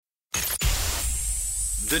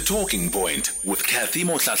The Talking Point with Kathy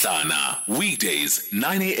Motlatlana. Weekdays,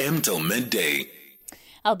 9 a.m. till midday.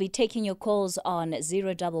 I'll be taking your calls on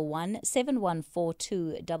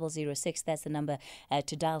 011-714-2006. That's the number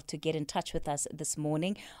to dial to get in touch with us this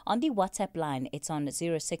morning. On the WhatsApp line, it's on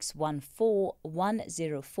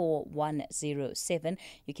 0614-104-107.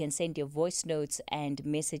 You can send your voice notes and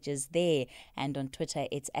messages there. And on Twitter,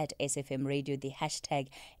 it's at SFM Radio, the hashtag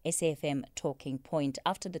SFM Talking Point.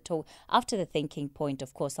 After the thinking point,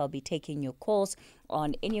 of course, I'll be taking your calls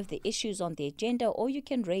on any of the issues on the agenda, or you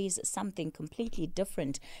can raise something completely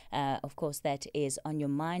different, of course, that is on your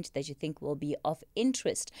mind that you think will be of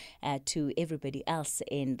interest to everybody else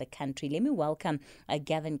in the country. Let me welcome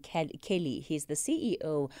Gavin Kelly. He's the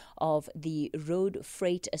CEO of the Road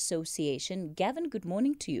Freight Association. Gavin, good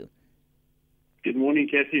morning to you. Good morning,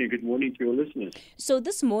 Kathy, and good morning to your listeners. So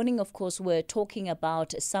this morning, of course, we're talking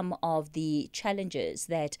about some of the challenges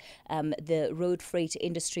that the road freight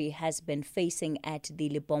industry has been facing at the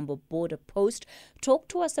Lebombo border post. Talk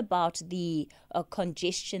to us about the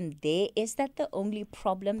congestion there. Is that the only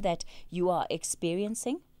problem that you are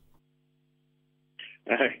experiencing?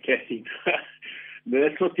 Kathy,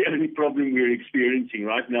 that's not the only problem we're experiencing.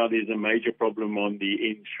 Right now, there's a major problem on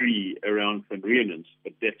the N3 around Van Rienems,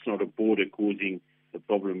 but that's not a border causing the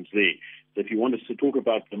problems there. So if you want us to talk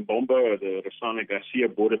about Lebombo or the Rosana Garcia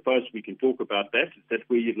border post, we can talk about that. Is that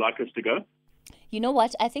where you'd like us to go? You know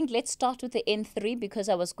what? I think let's start with the N3 because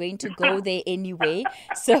I was going to go there anyway.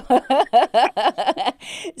 So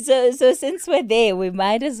since we're there, we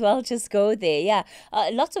might as well just go there. Yeah,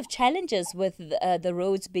 lots of challenges with the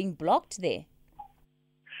roads being blocked there.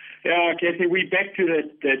 Yeah, Kathy, we're back to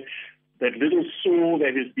that little saw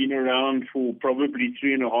that has been around for probably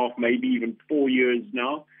 3.5, maybe even 4 years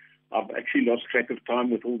now. I've actually lost track of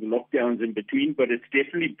time with all the lockdowns in between, but it's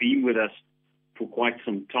definitely been with us for quite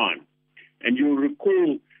some time. And you'll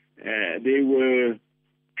recall there were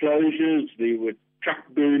closures, there were truck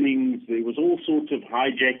burnings, there was all sorts of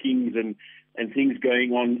hijackings and things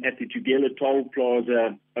going on at the Tugela Toll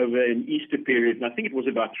Plaza over an Easter period, and I think it was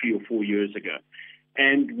about 3 or 4 years ago.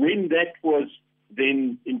 And when that was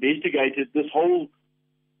then investigated, this whole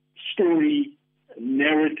story,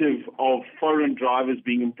 narrative of foreign drivers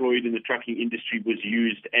being employed in the trucking industry was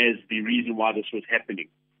used as the reason why this was happening.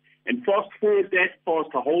 And fast forward that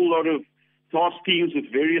past a whole lot of task teams with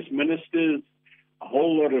various ministers, a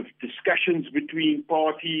whole lot of discussions between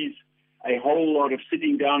parties, a whole lot of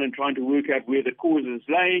sitting down and trying to work out where the causes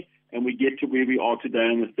lay, and we get to where we are today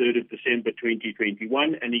on the 3rd of December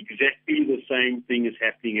 2021, and exactly the same thing is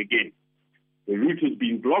happening again. The route has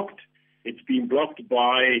been blocked. It's been blocked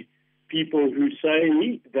by people who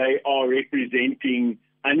say they are representing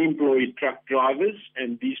unemployed truck drivers,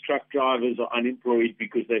 and these truck drivers are unemployed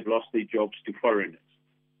because they've lost their jobs to foreigners.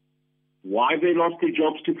 Why they lost their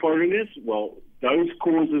jobs to foreigners? Well, those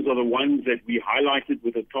causes are the ones that we highlighted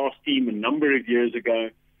with a task team a number of years ago,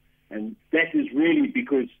 and that is really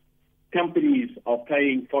because companies are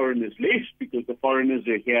paying foreigners less because the foreigners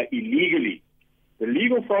are here illegally. The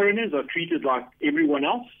legal foreigners are treated like everyone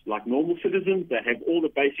else, like normal citizens. They have all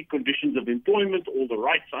the basic conditions of employment, all the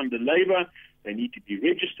rights under labor. They need to be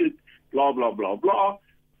registered, blah, blah, blah, blah.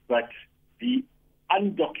 But the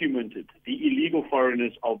undocumented, the illegal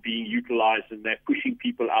foreigners are being utilized, and they're pushing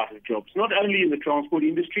people out of jobs, not only in the transport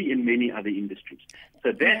industry, in many other industries.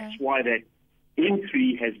 So that's why that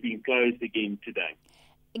N3 has been closed again today.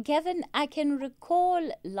 Gavin, I can recall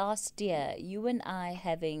last year you and I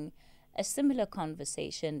having a similar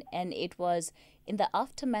conversation, and it was in the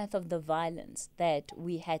aftermath of the violence that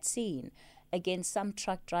we had seen against some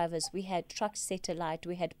truck drivers. We had Truck Satellite,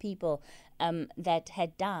 we had people that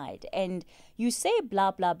had died. And you say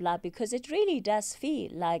blah, blah, blah, because it really does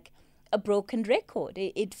feel like a broken record.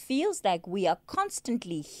 It feels like we are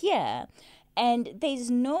constantly here, and there's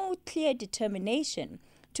no clear determination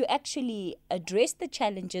to actually address the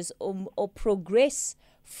challenges or progress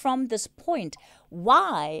from this point.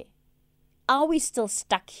 Why are we still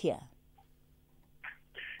stuck here?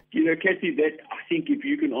 You know, Kathy, I think if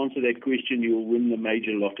you can answer that question, you'll win the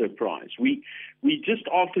major lotto prize. We just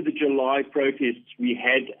after the July protests, we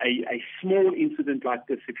had a small incident like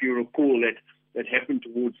this, if you recall, that happened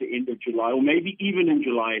towards the end of July, or maybe even in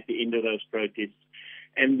July at the end of those protests.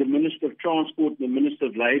 And the Minister of Transport and the Minister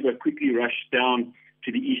of Labour quickly rushed down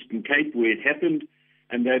to the Eastern Cape where it happened,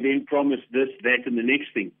 and they then promised this, that, and the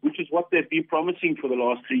next thing, which is what they've been promising for the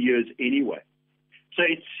last 3 years anyway. So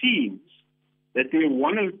it seems that there are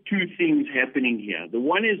one or two things happening here. The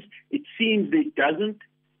one is, it seems there doesn't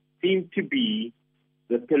seem to be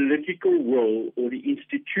the political will or the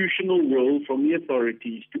institutional will from the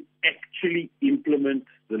authorities to actually implement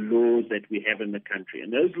the laws that we have in the country.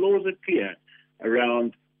 And those laws are clear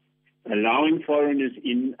around allowing foreigners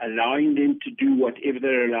in, allowing them to do whatever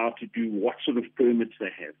they're allowed to do, what sort of permits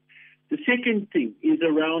they have. The second thing is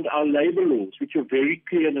around our labor laws, which are very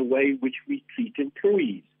clear in the way in which we treat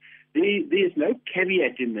employees. There's no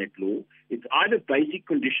caveat in that law. It's either basic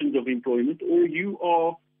conditions of employment or you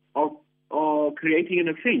are creating an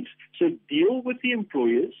offense. So deal with the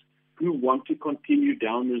employers who want to continue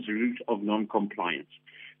down this route of non-compliance.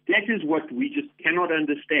 That is what we just cannot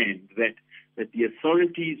understand, that the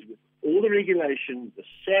authorities, with all the regulations, the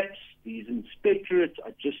SAPs, these inspectorates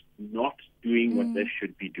are just not doing what they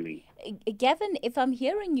should be doing. Gavin, if I'm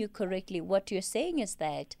hearing you correctly, what you're saying is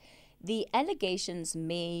that the allegations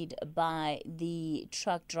made by the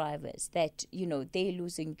truck drivers that, they're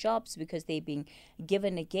losing jobs because they're being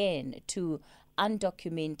given again to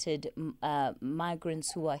undocumented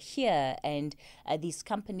migrants who are here, and these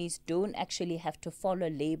companies don't actually have to follow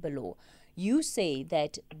labor law. You say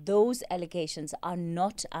that those allegations are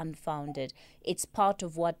not unfounded. It's part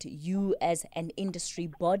of what you as an industry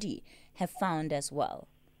body have found as well.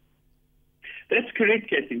 That's correct,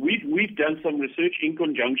 Kathy. We've done some research in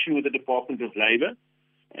conjunction with the Department of Labour.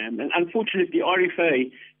 And unfortunately, the RFA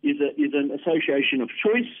is an association of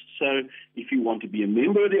choice. So if you want to be a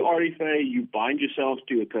member of the RFA, you bind yourself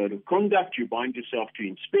to a code of conduct, you bind yourself to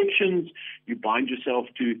inspections, you bind yourself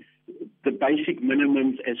to the basic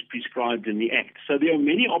minimums as prescribed in the Act. So there are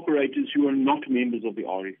many operators who are not members of the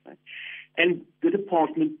RFA. And the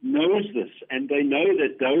department knows this, and they know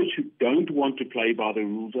that those who don't want to play by the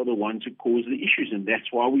rules are the ones who cause the issues. And that's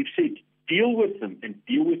why we've said, deal with them, and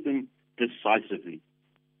deal with them decisively.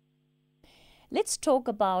 Let's talk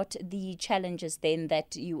about the challenges then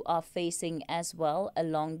that you are facing as well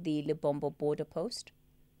along the Lebombo border post.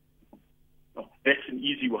 Oh, that's an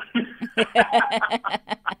easy one.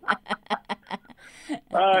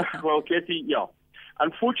 Well, Kathy, yeah.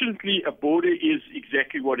 Unfortunately, a border is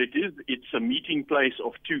exactly what it is. It's a meeting place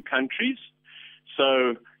of two countries.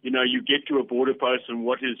 So, you get to a border post and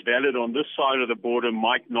what is valid on this side of the border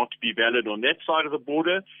might not be valid on that side of the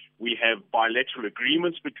border. We have bilateral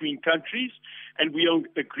agreements between countries and we don't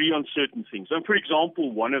agree on certain things. And for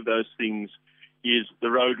example, one of those things is the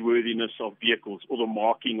roadworthiness of vehicles or the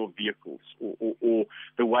marking of vehicles or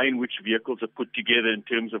the way in which vehicles are put together in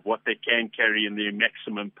terms of what they can carry and their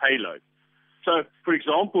maximum payload. So, for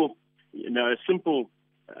example, a simple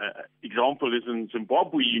example is in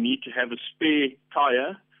Zimbabwe, you need to have a spare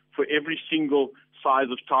tire for every single size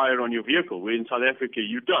of tire on your vehicle, where in South Africa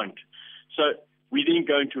you don't. So we then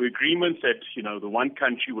go into agreements that, the one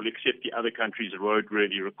country will accept the other country's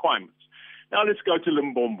roadworthy requirements. Now let's go to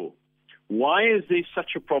Lebombo. Why is there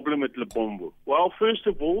such a problem at Lebombo? Well, first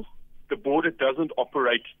of all, the border doesn't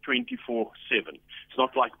operate 24/7. It's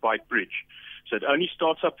not like Bike Bridge. So it only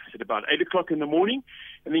starts up at about 8 o'clock in the morning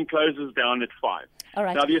and then closes down at 5. All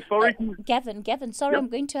right. Now, the authorities... Gavin, sorry, Yep. I'm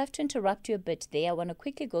going to have to interrupt you a bit there. I want to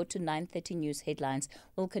quickly go to 9:30 News Headlines.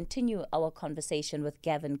 We'll continue our conversation with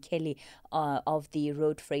Gavin Kelly of the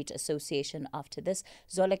Road Freight Association after this.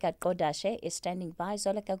 Zoleka Kodashe is standing by.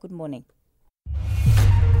 Zoleka, good morning.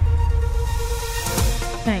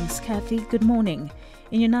 Thanks, Kathy. Good morning.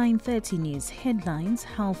 In your 9:30 News Headlines,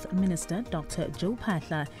 Health Minister Dr. Joe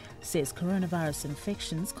Phaahla says coronavirus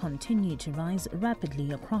infections continue to rise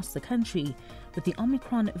rapidly across the country, with the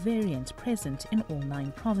Omicron variant present in all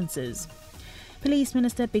 9 provinces. Police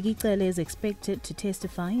Minister Bheki Cele is expected to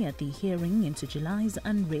testify at the hearing into July's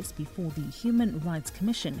unrest before the Human Rights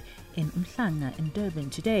Commission in Umhlanga in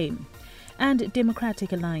Durban today. And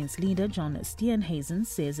Democratic Alliance leader John Steenhuisen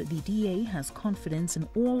says the DA has confidence in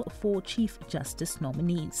all 4 Chief Justice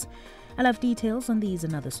nominees. I'll have details on these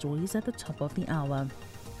and other stories at the top of the hour.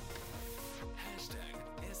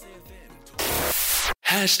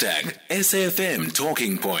 Hashtag SAFM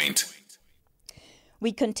Talking Point.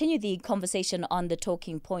 We continue the conversation on the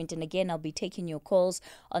talking point, and again, I'll be taking your calls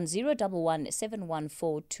on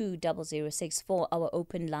 011-714-20064, our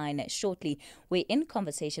open line shortly. We're in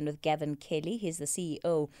conversation with Gavin Kelly. He's the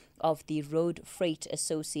CEO of the Road Freight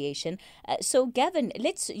Association. So, Gavin,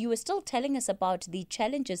 you were still telling us about the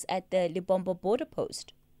challenges at the Lebombo border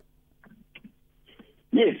post.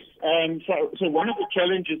 Yes. So one of the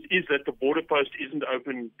challenges is that the border post isn't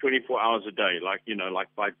open 24 hours a day, like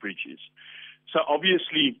Bike Bridge is. So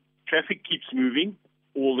obviously, traffic keeps moving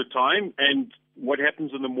all the time, and what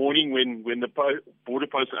happens in the morning when the border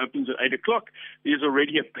post opens at 8 o'clock, there's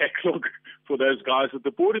already a backlog for those guys at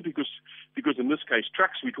the border because in this case,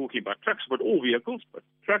 trucks, we're talking about trucks, but all vehicles, but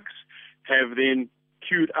trucks have then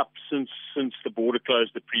queued up since the border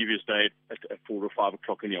closed the previous day at 4 or 5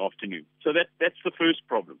 o'clock in the afternoon. So that's the first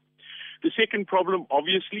problem. The second problem,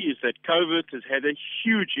 obviously, is that COVID has had a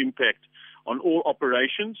huge impact on all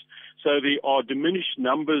operations. So there are diminished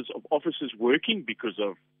numbers of officers working because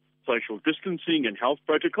of social distancing and health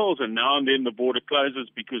protocols, and now and then the border closes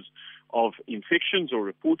because of infections or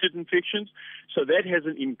reported infections. So that has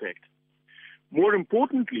an impact. More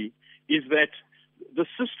importantly is that the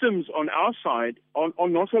systems on our side are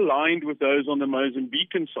not aligned with those on the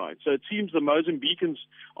Mozambican side. So it seems the Mozambicans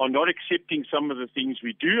are not accepting some of the things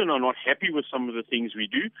we do and are not happy with some of the things we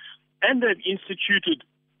do. And they've instituted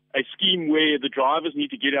a scheme where the drivers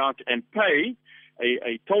need to get out and pay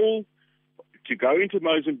a toll to go into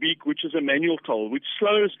Mozambique, which is a manual toll, which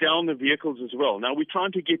slows down the vehicles as well. Now, we're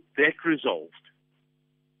trying to get that resolved.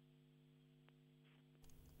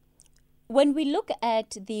 When we look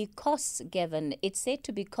at the costs, Gavin, it's said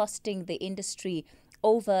to be costing the industry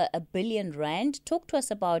over R1 billion. Talk to us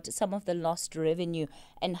about some of the lost revenue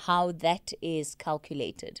and how that is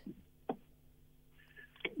calculated.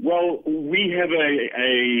 Well, we have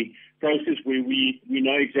a process where we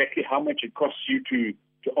know exactly how much it costs you to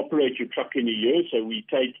operate your truck in a year. So we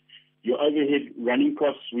take your overhead running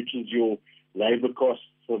costs, which is your labor costs,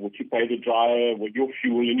 so what you pay the driver, what your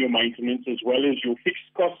fuel and your maintenance, as well as your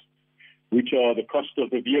fixed costs, which are the cost of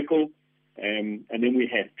the vehicle, and then we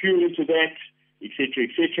have fuel into that, et cetera,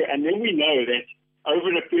 et cetera. And then we know that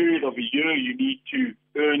over a period of a year, you need to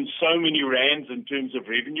earn so many rands in terms of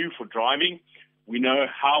revenue for driving. We know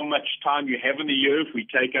how much time you have in the year if we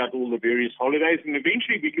take out all the various holidays, and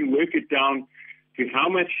eventually we can work it down to how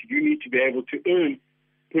much you need to be able to earn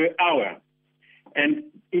per hour. And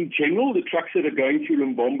in general, the trucks that are going through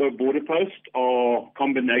Lebombo border post are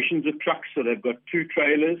combinations of trucks. So they've got 2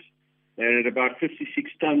 trailers. They're at about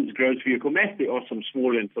 56 tons gross vehicle mass. There are some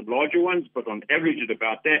smaller and some larger ones, but on average at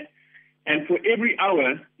about that. And for every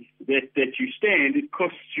hour that you stand, it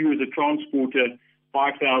costs you as a transporter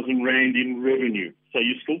 5,000 Rand in revenue. So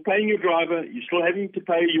you're still paying your driver, you're still having to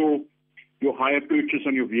pay your hire purchase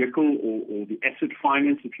on your vehicle or the asset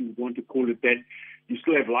finance, if you want to call it that. You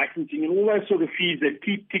still have licensing and all those sort of fees that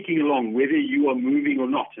keep ticking along, whether you are moving or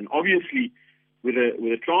not. And obviously, with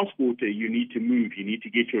a transporter, you need to move. You need to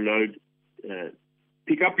get your load,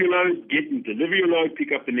 pick up your load, get and deliver your load,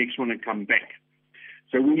 pick up the next one and come back.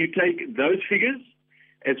 So when you take those figures,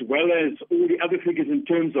 as well as all the other figures in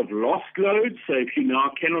terms of lost loads, so if you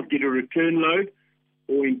now cannot get a return load,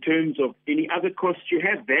 or in terms of any other costs you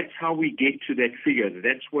have, that's how we get to that figure.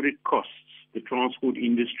 That's what it costs the transport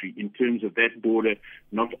industry in terms of that border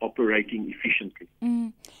not operating efficiently.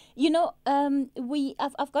 You know,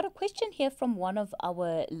 I've got a question here from one of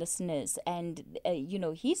our listeners, and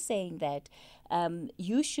he's saying that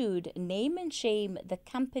you should name and shame the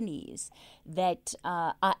companies that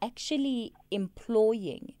are actually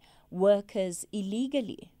employing workers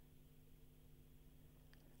illegally.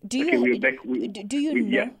 Do you know?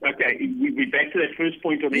 Yeah, okay. We're back to that first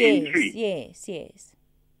point on the N3. Yes.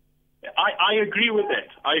 I agree with that.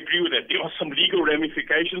 There are some legal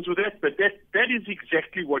ramifications with that, but that is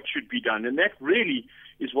exactly what should be done. And that really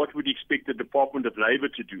is what we'd expect the Department of Labor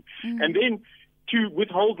to do. And then to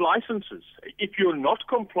withhold licenses. If you're not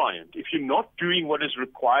compliant, if you're not doing what is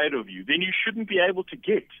required of you, then you shouldn't be able to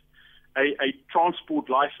get a transport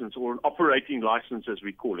license or an operating license, as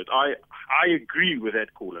we call it. I agree with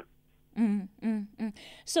that caller.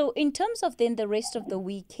 So in terms of then the rest of the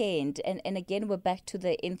weekend, and again we're back to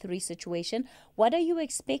the N3 situation, what are you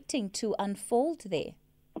expecting to unfold there?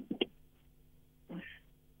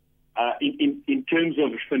 In terms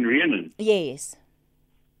of Van Renen? Yes.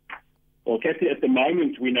 Well, Kathy, at the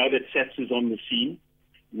moment we know that SAPS is on the scene.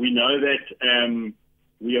 We know that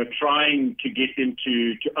we are trying to get them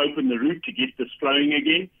to open the route to get this flowing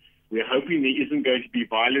again. We're hoping there isn't going to be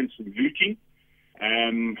violence and looting.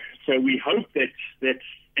 So we hope that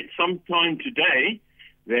at some time today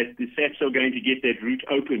that the SAPs are going to get that route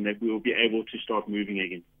open, that we will be able to start moving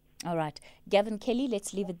again. All right. Gavin Kelly,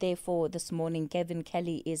 let's leave it there for this morning. Gavin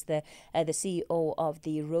Kelly is the CEO of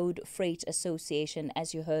the Road Freight Association,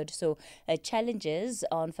 as you heard. So challenges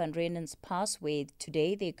on Van Renen's Pass, where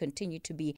today there continue to be